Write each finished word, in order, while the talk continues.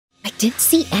didn't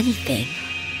see anything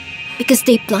because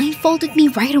they blindfolded me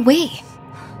right away.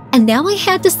 And now I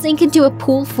had to sink into a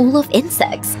pool full of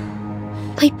insects.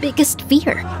 My biggest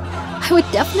fear. I would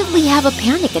definitely have a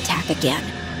panic attack again.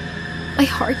 My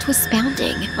heart was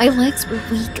pounding, my legs were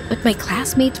weak, but my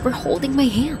classmates were holding my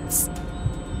hands.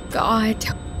 God,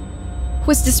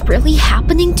 was this really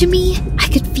happening to me? I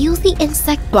could feel the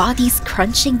insect bodies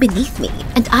crunching beneath me,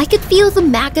 and I could feel the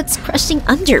maggots crushing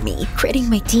under me, gritting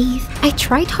my teeth. I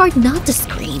tried hard not to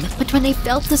scream, but when I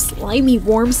felt the slimy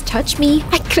worms touch me,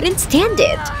 I couldn't stand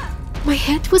it. My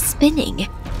head was spinning.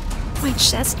 My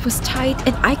chest was tight,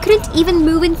 and I couldn't even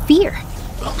move in fear.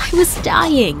 I was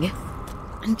dying.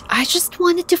 And I just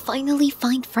wanted to finally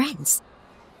find friends.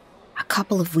 A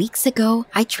couple of weeks ago,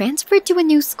 I transferred to a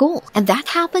new school, and that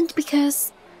happened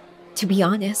because, to be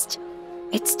honest,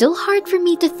 it's still hard for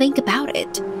me to think about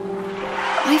it.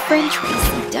 My friend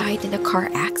Tracy died in a car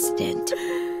accident.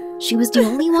 She was the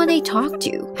only one I talked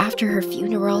to. After her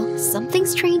funeral, something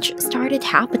strange started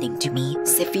happening to me.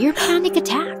 Severe panic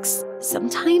attacks.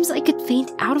 Sometimes I could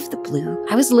faint out of the blue.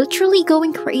 I was literally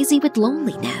going crazy with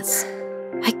loneliness.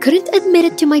 I couldn't admit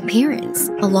it to my parents.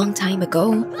 A long time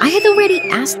ago, I had already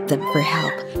asked them for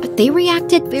help, but they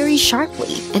reacted very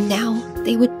sharply, and now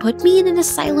they would put me in an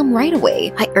asylum right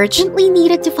away. I urgently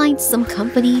needed to find some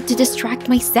company to distract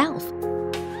myself.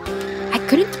 I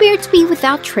couldn't bear to be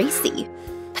without Tracy,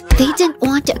 but they didn't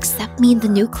want to accept me in the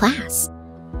new class.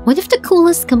 One of the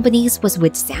coolest companies was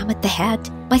with Sam at the head,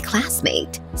 my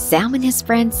classmate. Sam and his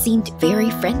friends seemed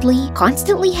very friendly,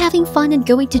 constantly having fun and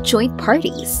going to joint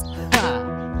parties.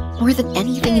 More than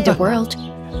anything in the world,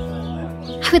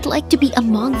 I would like to be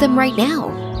among them right now.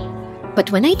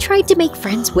 But when I tried to make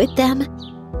friends with them,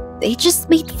 they just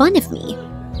made fun of me.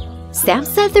 Sam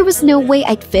said there was no way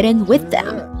I'd fit in with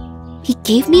them. He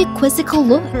gave me a quizzical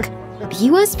look.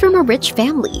 He was from a rich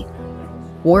family,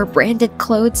 wore branded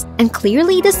clothes, and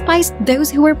clearly despised those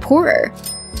who were poorer.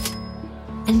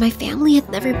 And my family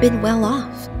had never been well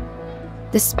off.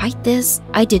 Despite this,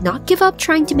 I did not give up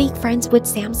trying to make friends with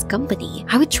Sam's company.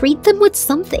 I would treat them with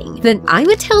something, then I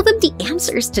would tell them the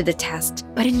answers to the test.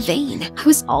 But in vain, I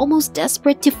was almost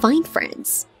desperate to find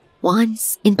friends.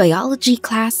 Once, in biology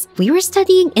class, we were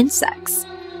studying insects.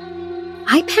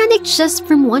 I panicked just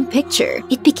from one picture.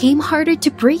 It became harder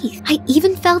to breathe. I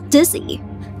even felt dizzy.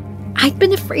 I'd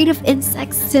been afraid of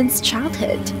insects since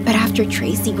childhood, but after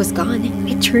Tracy was gone,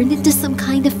 it turned into some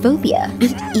kind of phobia.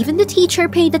 And even the teacher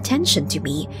paid attention to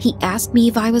me. He asked me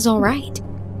if I was alright.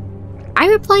 I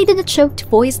replied in a choked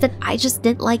voice that I just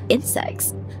didn't like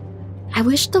insects. I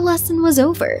wished the lesson was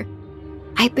over.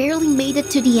 I barely made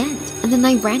it to the end, and then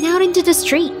I ran out into the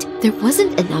street. There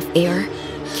wasn't enough air.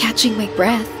 Catching my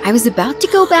breath, I was about to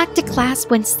go back to class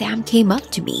when Sam came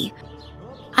up to me.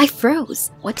 I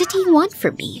froze. What did he want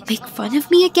from me? Make fun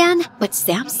of me again? But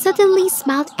Sam suddenly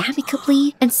smiled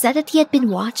amicably and said that he had been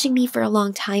watching me for a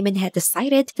long time and had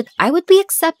decided that I would be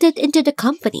accepted into the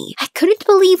company. I couldn't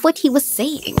believe what he was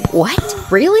saying. What?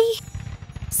 Really?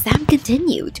 Sam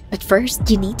continued, but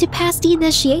first you need to pass the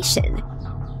initiation.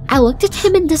 I looked at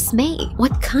him in dismay.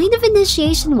 What kind of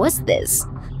initiation was this?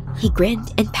 He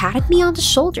grinned and patted me on the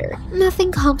shoulder.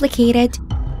 Nothing complicated.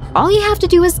 All you have to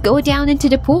do is go down into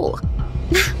the pool.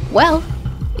 Well,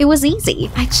 it was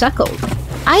easy. I chuckled.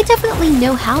 I definitely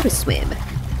know how to swim.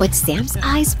 But Sam's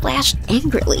eyes flashed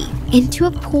angrily into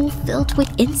a pool filled with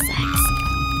insects.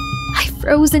 I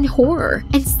froze in horror,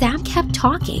 and Sam kept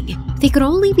talking. They could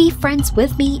only be friends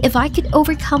with me if I could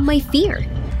overcome my fear.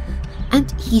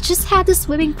 And he just had a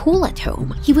swimming pool at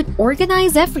home. He would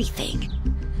organize everything.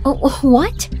 Oh,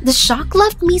 what? The shock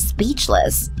left me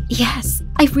speechless. Yes,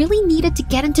 I really needed to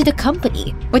get into the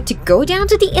company, but to go down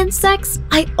to the insects,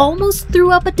 I almost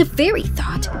threw up at the very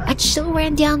thought. A chill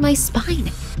ran down my spine.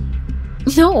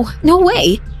 No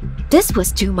way. This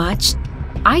was too much.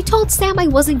 I told Sam I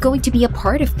wasn't going to be a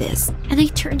part of this, and I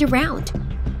turned around.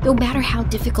 No matter how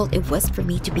difficult it was for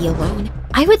me to be alone,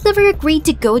 I would never agree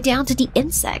to go down to the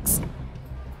insects.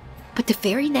 But the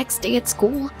very next day at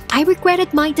school, I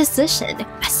regretted my decision.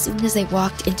 As soon as I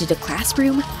walked into the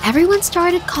classroom, everyone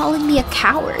started calling me a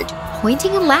coward,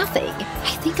 pointing and laughing.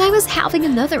 I think I was having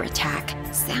another attack.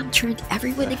 Sam turned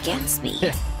everyone against me.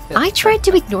 I tried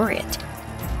to ignore it,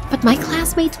 but my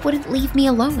classmates wouldn't leave me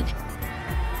alone.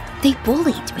 They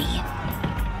bullied me.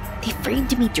 They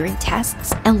framed me during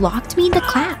tests and locked me in the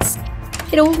class.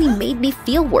 It only made me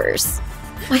feel worse.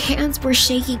 My hands were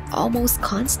shaking almost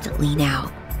constantly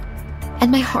now,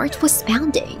 and my heart was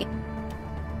pounding.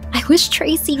 I wish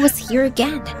Tracy was here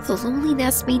again. The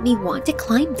loneliness made me want to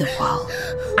climb the wall.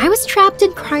 I was trapped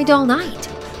and cried all night.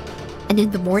 And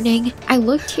in the morning, I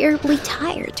looked terribly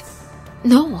tired.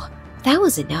 No, that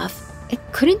was enough. It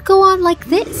couldn't go on like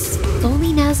this.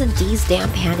 Loneliness and these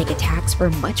damn panic attacks were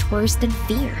much worse than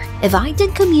fear. If I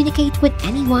didn't communicate with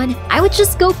anyone, I would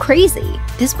just go crazy.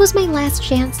 This was my last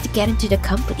chance to get into the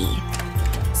company.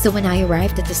 So when I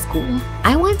arrived at the school,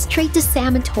 I went straight to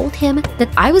Sam and told him that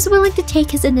I was willing to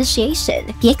take his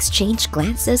initiation. He exchanged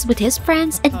glances with his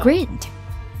friends and grinned.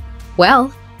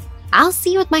 "Well, I'll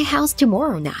see you at my house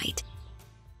tomorrow night,"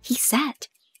 he said.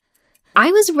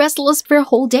 I was restless for a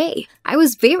whole day. I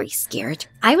was very scared.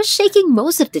 I was shaking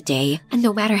most of the day, and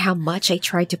no matter how much I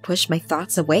tried to push my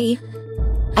thoughts away,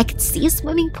 I could see a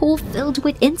swimming pool filled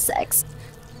with insects.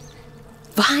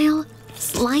 Vile,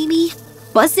 slimy,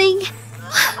 buzzing.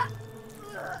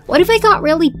 What if I got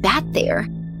really bad there?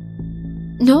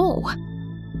 No.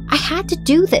 I had to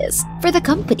do this for the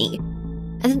company,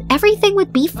 and then everything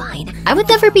would be fine. I would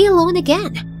never be alone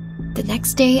again. The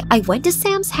next day, I went to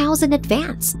Sam's house in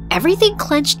advance. Everything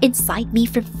clenched inside me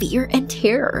from fear and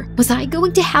terror. Was I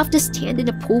going to have to stand in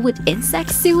a pool with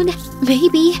insects soon?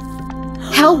 Maybe.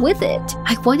 Hell with it.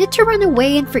 I wanted to run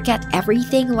away and forget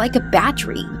everything like a bad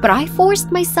dream, but I forced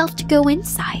myself to go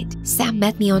inside. Sam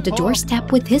met me on the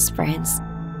doorstep with his friends.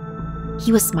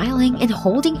 He was smiling and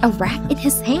holding a rack in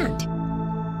his hand.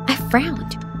 I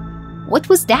frowned. What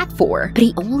was that for? But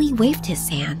he only waved his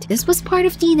hand. This was part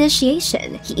of the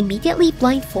initiation. He immediately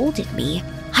blindfolded me.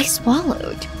 I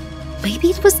swallowed. Maybe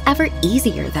it was ever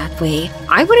easier that way.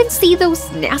 I wouldn't see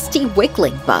those nasty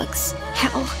wiggling bugs.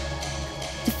 Hell,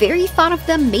 the very thought of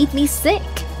them made me sick.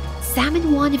 Sam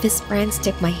and one of his friends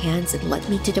took my hands and led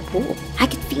me to the pool. I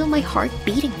could feel my heart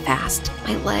beating fast,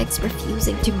 my legs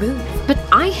refusing to move. But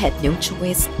I had no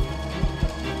choice.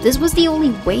 This was the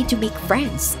only way to make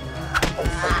friends.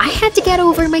 I had to get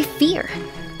over my fear.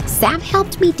 Sam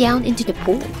helped me down into the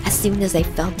pool. As soon as I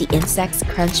felt the insects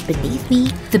crunch beneath me,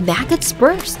 the maggots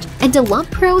burst and a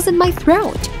lump rose in my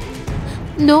throat.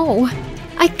 No,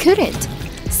 I couldn't.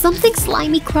 Something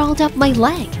slimy crawled up my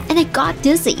leg and I got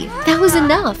dizzy. That was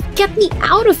enough. Get me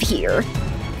out of here.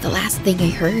 The last thing I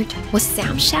heard was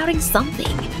Sam shouting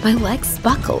something. My legs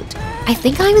buckled. I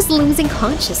think I was losing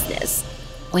consciousness.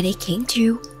 When I came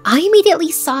to, I immediately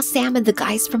saw Sam and the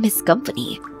guys from his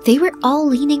company. They were all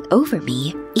leaning over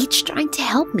me, each trying to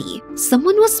help me.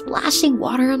 Someone was splashing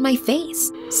water on my face.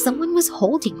 Someone was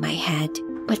holding my head.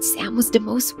 But Sam was the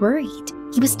most worried.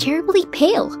 He was terribly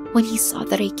pale. When he saw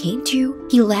that I came to,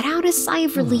 he let out a sigh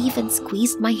of relief and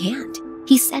squeezed my hand.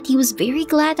 He said he was very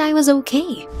glad I was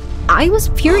okay. I was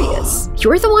furious.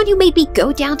 You're the one who made me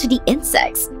go down to the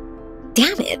insects.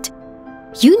 Damn it.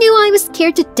 You knew I was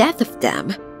scared to death of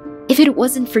them. If it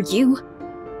wasn't for you,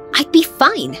 I'd be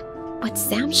fine. But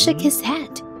Sam shook his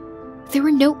head. There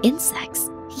were no insects,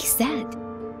 he said.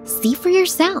 See for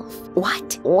yourself.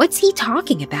 What? What's he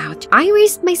talking about? I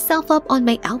raised myself up on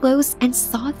my elbows and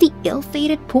saw the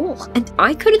ill-fated pool, and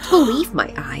I couldn't believe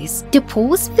my eyes. The pool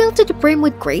was filled to the brim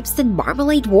with grapes and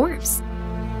marmalade worms.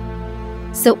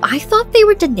 So I thought they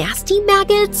were the nasty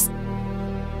maggots?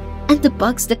 And the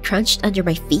bugs that crunched under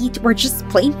my feet were just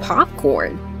plain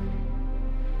popcorn.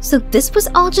 So this was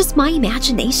all just my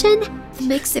imagination? The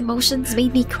mixed emotions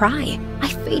made me cry. I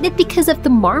fainted because of the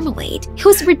marmalade. It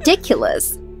was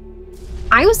ridiculous.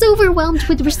 I was overwhelmed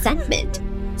with resentment.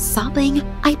 Sobbing,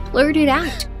 I blurted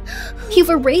out, "You've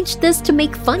arranged this to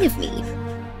make fun of me."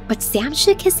 But Sam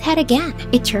shook his head again.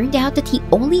 It turned out that he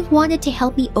only wanted to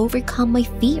help me overcome my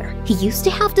fear. He used to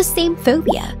have the same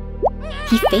phobia.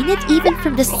 He fainted even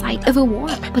from the sight of a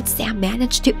worm, but Sam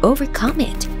managed to overcome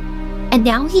it. And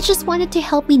now he just wanted to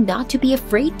help me not to be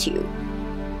afraid to.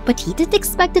 But he didn't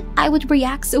expect that I would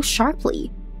react so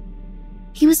sharply.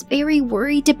 He was very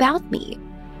worried about me.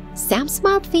 Sam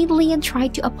smiled faintly and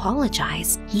tried to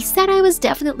apologize. He said I was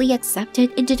definitely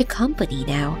accepted into the company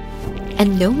now.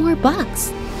 And no more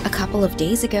bugs. A couple of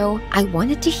days ago, I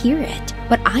wanted to hear it,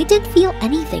 but I didn't feel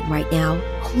anything right now.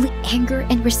 Only anger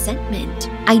and resentment.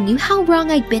 I knew how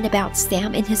wrong I'd been about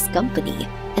Sam and his company,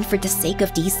 and for the sake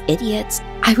of these idiots,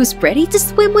 I was ready to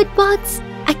swim with bugs.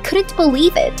 I couldn't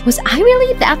believe it. Was I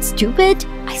really that stupid?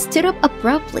 I stood up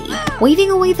abruptly,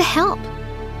 waving away the help.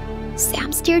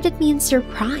 Sam stared at me in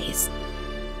surprise.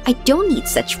 I don't need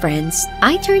such friends.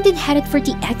 I turned and headed for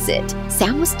the exit.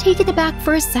 Sam was taken aback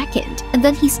for a second, and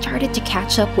then he started to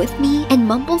catch up with me and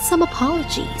mumble some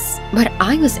apologies. But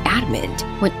I was adamant.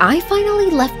 When I finally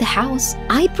left the house,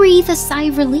 I breathed a sigh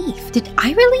of relief. Did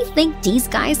I really think these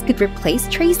guys could replace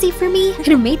Tracy for me?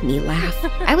 It made me laugh.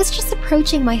 I was just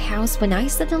approaching my house when I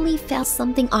suddenly felt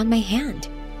something on my hand.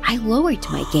 I lowered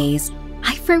my gaze.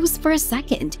 I froze for a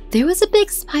second. There was a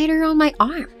big spider on my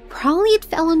arm. Probably it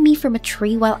fell on me from a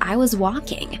tree while I was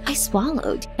walking. I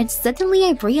swallowed, and suddenly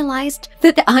I realized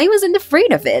that I wasn't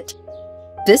afraid of it.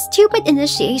 This stupid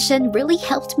initiation really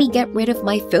helped me get rid of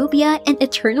my phobia and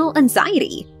eternal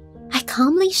anxiety. I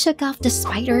calmly shook off the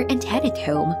spider and headed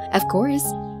home, of course.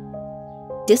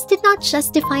 This did not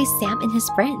justify Sam and his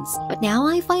friends, but now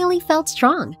I finally felt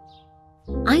strong.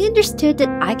 I understood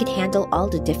that I could handle all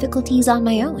the difficulties on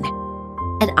my own,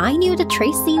 and I knew that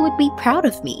Tracy would be proud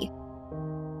of me.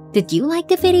 Did you like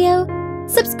the video?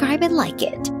 Subscribe and like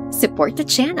it. Support the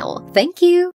channel. Thank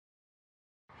you!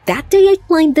 That day I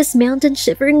climbed this mountain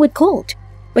shivering with cold,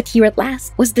 but here at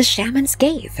last was the shaman's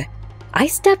cave. I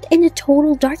stepped into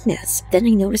total darkness, then I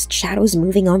noticed shadows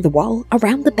moving on the wall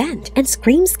around the bend and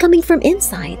screams coming from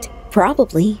inside.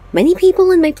 Probably, many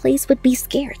people in my place would be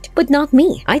scared, but not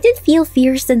me. I didn't feel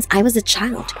fear since I was a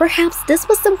child. Perhaps this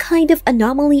was some kind of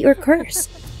anomaly or curse.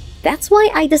 That's why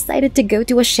I decided to go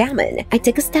to a shaman. I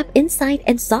took a step inside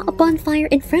and saw a bonfire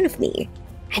in front of me.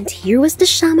 And here was the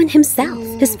shaman himself.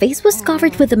 His face was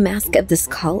covered with the mask of the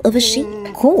skull of a sheep.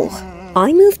 Cool.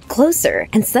 I moved closer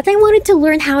and said I wanted to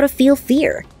learn how to feel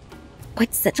fear.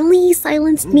 But suddenly he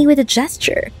silenced me with a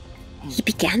gesture. He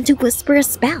began to whisper a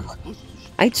spell.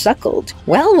 I chuckled.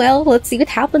 Well, let's see what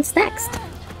happens next.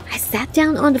 I sat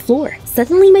down on the floor.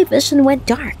 Suddenly my vision went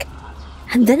dark.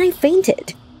 And then I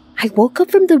fainted. I woke up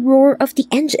from the roar of the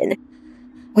engine.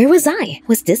 Where was I?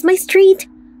 Was this my street?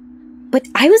 But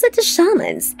I was at the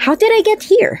shaman's. How did I get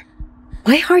here?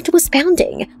 My heart was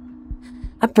pounding.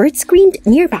 A bird screamed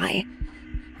nearby,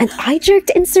 and I jerked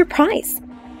in surprise.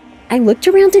 I looked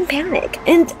around in panic,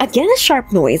 and again a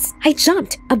sharp noise. I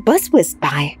jumped. A bus whizzed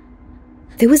by.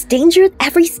 There was danger at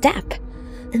every step.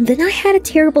 And then I had a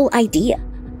terrible idea.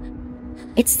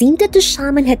 It seemed that the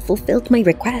shaman had fulfilled my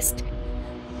request.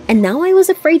 And now I was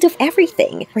afraid of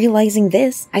everything. Realizing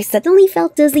this, I suddenly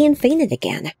felt dizzy and fainted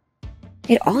again.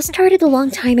 It all started a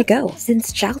long time ago.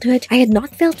 Since childhood, I had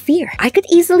not felt fear. I could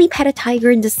easily pet a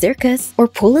tiger in the circus or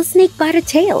pull a snake by the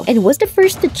tail and was the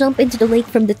first to jump into the lake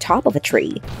from the top of a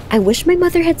tree. I wish my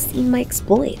mother had seen my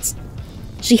exploits.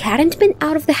 She hadn't been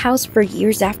out of the house for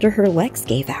years after her legs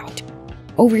gave out.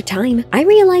 Over time, I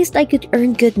realized I could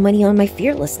earn good money on my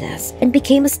fearlessness and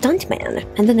became a stuntman.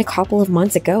 And then a couple of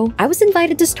months ago, I was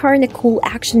invited to star in a cool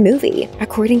action movie.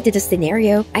 According to the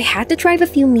scenario, I had to drive a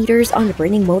few meters on a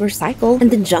burning motorcycle and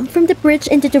then jump from the bridge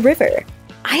into the river.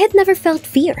 I had never felt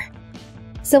fear,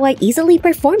 so I easily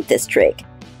performed this trick.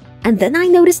 And then I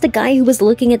noticed a guy who was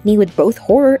looking at me with both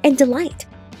horror and delight.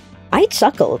 I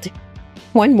chuckled.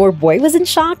 One more boy was in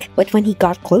shock, but when he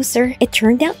got closer, it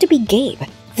turned out to be Gabe,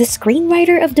 the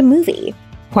screenwriter of the movie.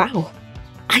 Wow.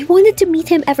 I wanted to meet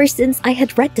him ever since I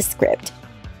had read the script.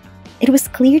 It was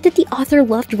clear that the author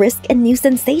loved risk and new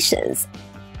sensations.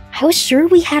 I was sure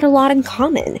we had a lot in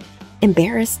common.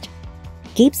 Embarrassed,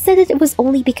 Gabe said that it was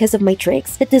only because of my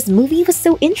tricks that this movie was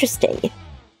so interesting.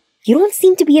 You don't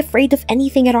seem to be afraid of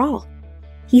anything at all,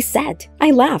 he said.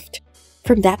 I laughed.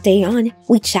 From that day on,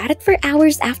 we chatted for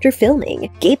hours after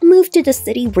filming. Gabe moved to the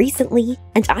city recently,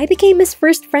 and I became his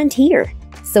first friend here.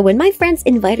 So when my friends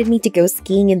invited me to go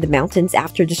skiing in the mountains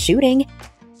after the shooting,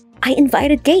 I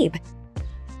invited Gabe.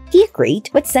 He agreed,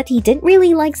 but said he didn't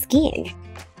really like skiing.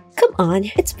 Come on,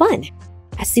 it's fun.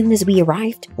 As soon as we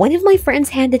arrived, one of my friends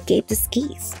handed Gabe the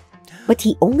skis. But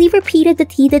he only repeated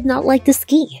that he did not like to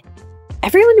ski.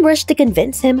 Everyone rushed to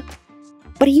convince him,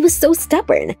 but he was so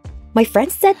stubborn. My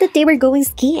friends said that they were going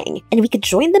skiing, and we could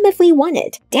join them if we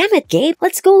wanted. Damn it, Gabe,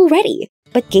 let's go already.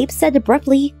 But Gabe said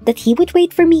abruptly that he would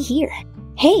wait for me here.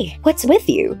 Hey, what's with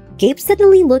you? Gabe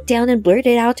suddenly looked down and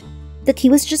blurted out that he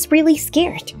was just really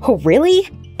scared. Oh, really?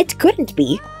 It couldn't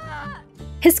be.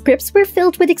 His scripts were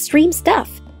filled with extreme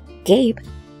stuff. Gabe,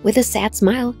 with a sad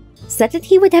smile, said that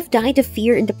he would have died of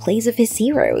fear in the place of his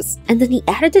heroes, and then he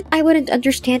added that I wouldn't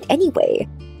understand anyway.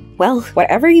 Well,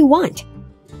 whatever you want.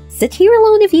 Sit here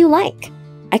alone if you like.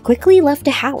 I quickly left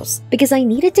the house because I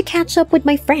needed to catch up with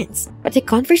my friends, but the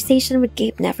conversation with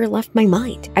Gabe never left my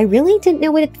mind. I really didn't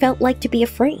know what it felt like to be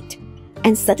afraid.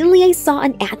 And suddenly I saw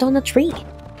an ad on a tree.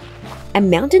 A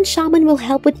mountain shaman will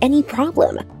help with any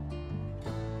problem.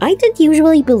 I didn't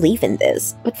usually believe in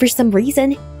this, but for some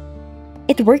reason,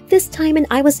 it worked this time and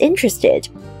I was interested.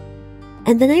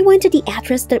 And then I went to the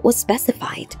address that was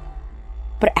specified.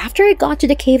 But after I got to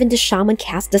the cave and the shaman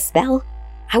cast the spell,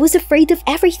 I was afraid of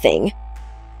everything.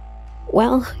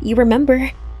 Well, you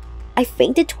remember, I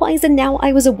fainted twice and now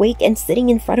I was awake and sitting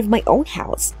in front of my own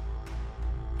house.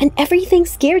 And everything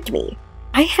scared me.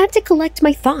 I had to collect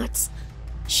my thoughts.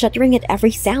 Shuddering at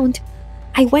every sound,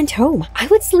 I went home. I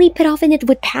would sleep it off and it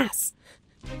would pass.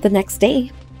 The next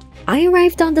day, I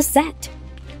arrived on the set.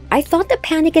 I thought the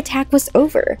panic attack was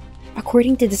over.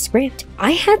 According to the script,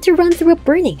 I had to run through a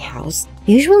burning house.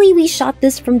 Usually we shot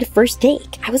this from the first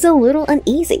take. I was a little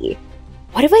uneasy.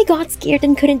 What if I got scared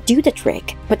and couldn't do the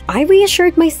trick? But I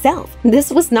reassured myself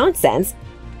this was nonsense,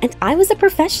 and I was a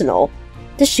professional.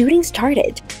 The shooting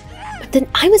started, but then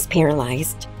I was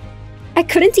paralyzed. I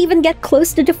couldn't even get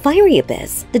close to the fiery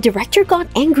abyss. The director got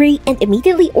angry and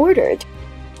immediately ordered,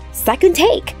 "Second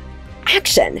take!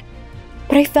 Action!"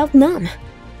 But I felt numb.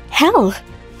 Hell,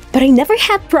 but I never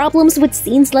had problems with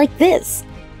scenes like this.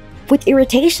 With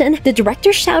irritation, the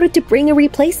director shouted to bring a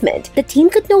replacement. The team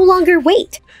could no longer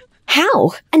wait.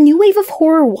 How? A new wave of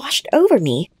horror washed over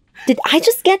me. Did I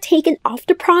just get taken off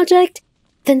the project?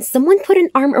 Then someone put an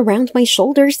arm around my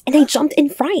shoulders and I jumped in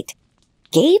fright.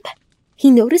 Gabe? He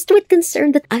noticed with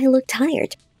concern that I looked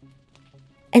tired.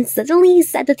 And suddenly he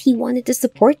said that he wanted to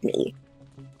support me.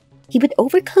 He would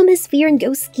overcome his fear and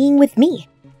go skiing with me.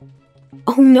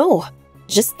 Oh no!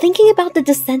 Just thinking about the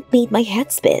descent made my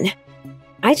head spin.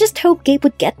 I just hoped Gabe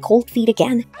would get cold feet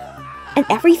again, and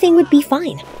everything would be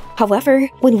fine. However,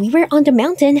 when we were on the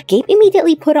mountain, Gabe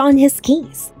immediately put on his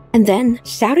skis, and then,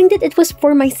 shouting that it was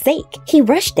for my sake, he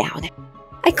rushed down.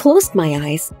 I closed my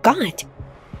eyes. God,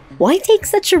 why take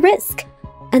such a risk?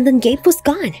 And then Gabe was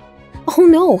gone. Oh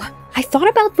no, I thought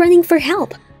about running for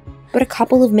help, but a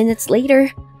couple of minutes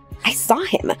later, I saw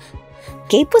him.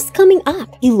 Gabe was coming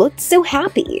up. He looked so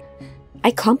happy. I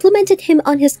complimented him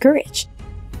on his courage.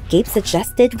 Gabe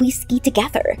suggested we ski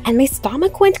together, and my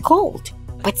stomach went cold.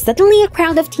 But suddenly a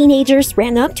crowd of teenagers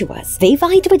ran up to us. They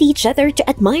vied with each other to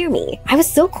admire me. I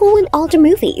was so cool in all the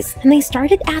movies, and they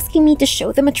started asking me to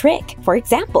show them a trick. For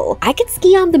example, I could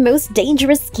ski on the most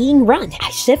dangerous skiing run. I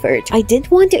shivered. I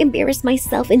didn't want to embarrass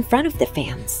myself in front of the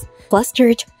fans.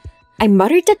 Flustered, I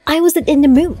muttered that I wasn't in the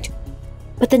mood.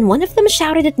 But then one of them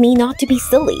shouted at me not to be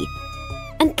silly,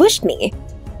 and pushed me.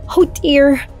 Oh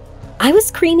dear. I was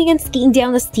screaming and skiing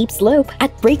down a steep slope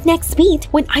at breakneck speed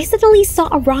when I suddenly saw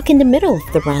a rock in the middle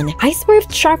of the run. I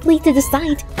swerved sharply to the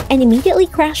side and immediately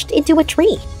crashed into a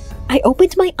tree. I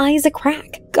opened my eyes a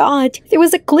crack. God, there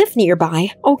was a cliff nearby.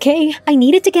 Okay, I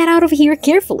needed to get out of here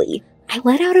carefully. I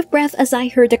let out a breath as I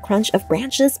heard the crunch of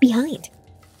branches behind.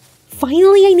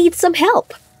 Finally, I need some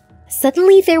help.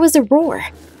 Suddenly, there was a roar.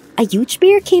 A huge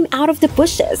bear came out of the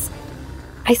bushes.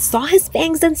 I saw his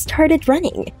fangs and started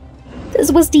running. This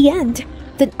was the end.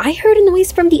 Then I heard a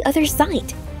noise from the other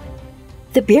side.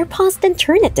 The bear paused and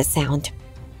turned at the sound.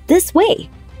 This way,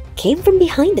 came from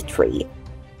behind the tree.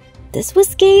 This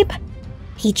was Gabe.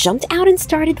 He jumped out and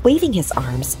started waving his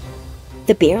arms.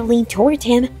 The bear leaned toward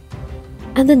him,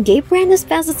 and then Gabe ran as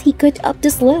fast as he could up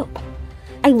the slope.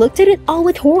 I looked at it all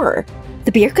with horror.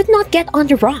 The bear could not get on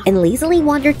the rock and lazily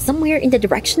wandered somewhere in the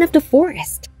direction of the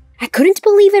forest. I couldn't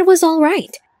believe it was all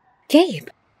right. Gabe,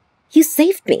 you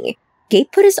saved me. Gabe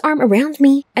put his arm around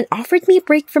me and offered me a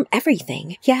break from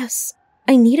everything. Yes,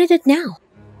 I needed it now.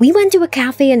 We went to a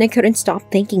cafe and I couldn't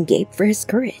stop thanking Gabe for his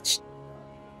courage.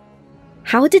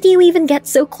 How did you even get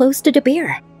so close to the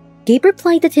bear? Gabe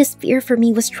replied that his fear for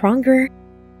me was stronger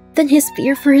than his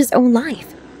fear for his own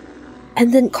life.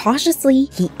 And then cautiously,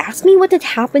 he asked me what had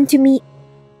happened to me.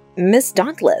 Miss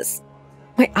Dauntless.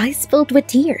 My eyes filled with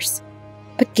tears.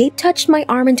 But Gabe touched my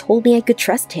arm and told me I could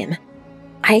trust him.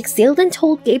 I exhaled and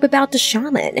told Gabe about the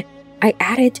shaman. I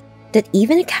added that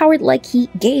even a coward like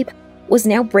Gabe, was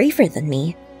now braver than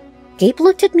me. Gabe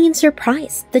looked at me in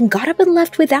surprise, then got up and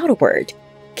left without a word.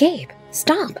 Gabe,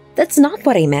 stop. That's not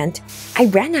what I meant. I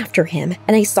ran after him,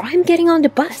 and I saw him getting on the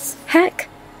bus. Heck,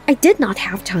 I did not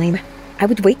have time. I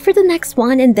would wait for the next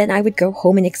one, and then I would go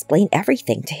home and explain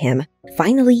everything to him.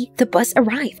 Finally, the bus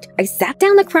arrived. I sat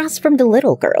down across from the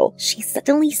little girl. She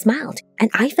suddenly smiled,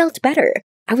 and I felt better.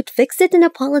 I would fix it and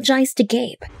apologize to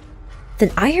Gabe.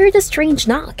 Then I heard a strange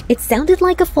knock. It sounded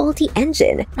like a faulty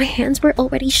engine. My hands were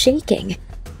already shaking,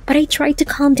 but I tried to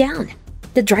calm down.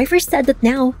 The driver said that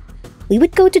now we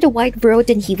would go to the wide road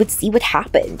and he would see what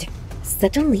happened.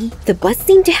 Suddenly, the bus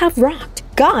seemed to have rocked.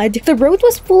 God, the road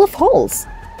was full of holes.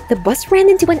 The bus ran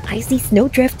into an icy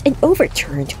snowdrift and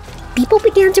overturned. People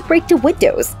began to break the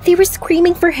windows. They were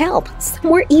screaming for help. Some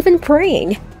were even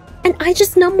praying. And I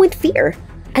just numb with fear.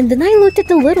 And then I looked at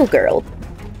the little girl.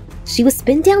 She was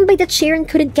pinned down by the chair and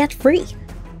couldn't get free.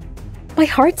 My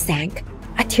heart sank.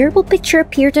 A terrible picture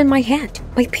appeared in my head.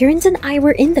 My parents and I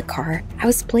were in the car. I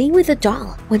was playing with a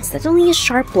doll when suddenly a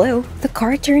sharp blow, the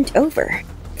car turned over.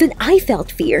 Then I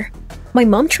felt fear. My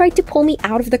mom tried to pull me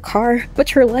out of the car, but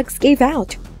her legs gave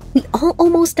out. We all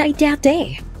almost died that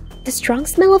day. The strong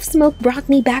smell of smoke brought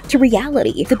me back to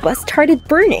reality. The bus started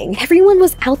burning. Everyone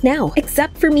was out now,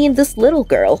 except for me and this little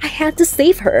girl. I had to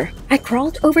save her. I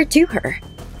crawled over to her.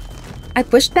 I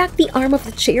pushed back the arm of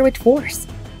the chair with force,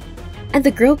 and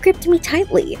the girl gripped me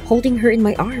tightly, holding her in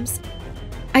my arms.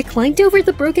 I climbed over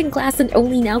the broken glass and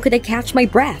only now could I catch my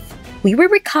breath. We were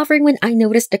recovering when I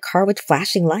noticed a car with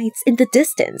flashing lights in the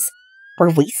distance.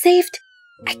 Were we saved?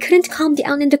 I couldn't calm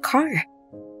down in the car.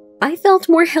 I felt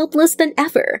more helpless than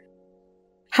ever.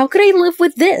 How could I live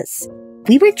with this?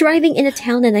 We were driving in a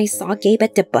town and I saw Gabe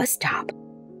at the bus stop.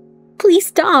 Please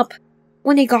stop!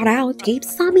 When I got out, Gabe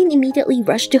saw me and immediately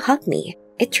rushed to hug me.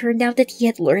 It turned out that he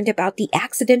had learned about the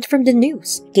accident from the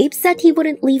news. Gabe said he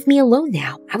wouldn't leave me alone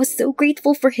now. I was so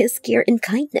grateful for his care and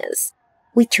kindness.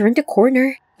 We turned a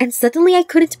corner, and suddenly I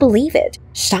couldn't believe it.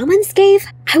 Shaman's cave?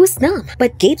 I was numb,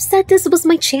 but Gabe said this was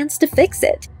my chance to fix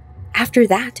it. After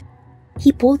that,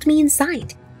 he pulled me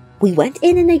inside. We went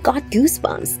in and I got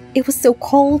goosebumps. It was so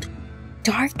cold,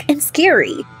 dark, and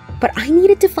scary. But I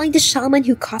needed to find the shaman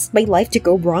who caused my life to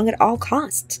go wrong at all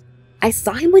costs. I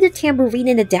saw him with a tambourine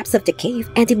in the depths of the cave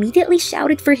and immediately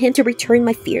shouted for him to return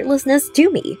my fearlessness to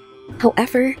me.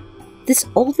 However, this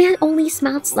old man only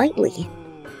smiled slightly.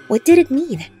 What did it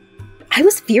mean? I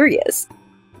was furious.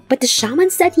 But the shaman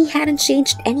said he hadn't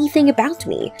changed anything about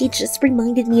me. He just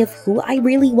reminded me of who I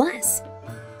really was.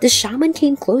 The shaman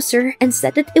came closer and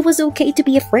said that it was okay to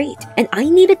be afraid, and I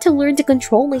needed to learn to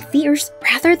control my fears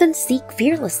rather than seek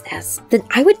fearlessness. Then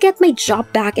I would get my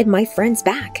job back and my friends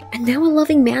back, and now a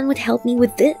loving man would help me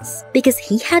with this, because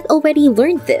he had already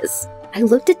learned this. I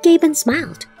looked at Gabe and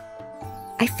smiled.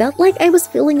 I felt like I was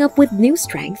filling up with new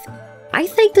strength. I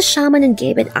thanked the shaman and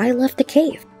Gabe and I left the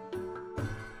cave.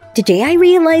 Today I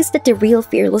realized that the real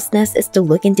fearlessness is to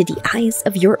look into the eyes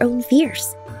of your own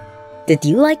fears. Did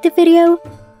you like the video?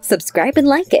 Subscribe and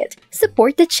like it.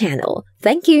 Support the channel.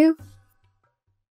 Thank you.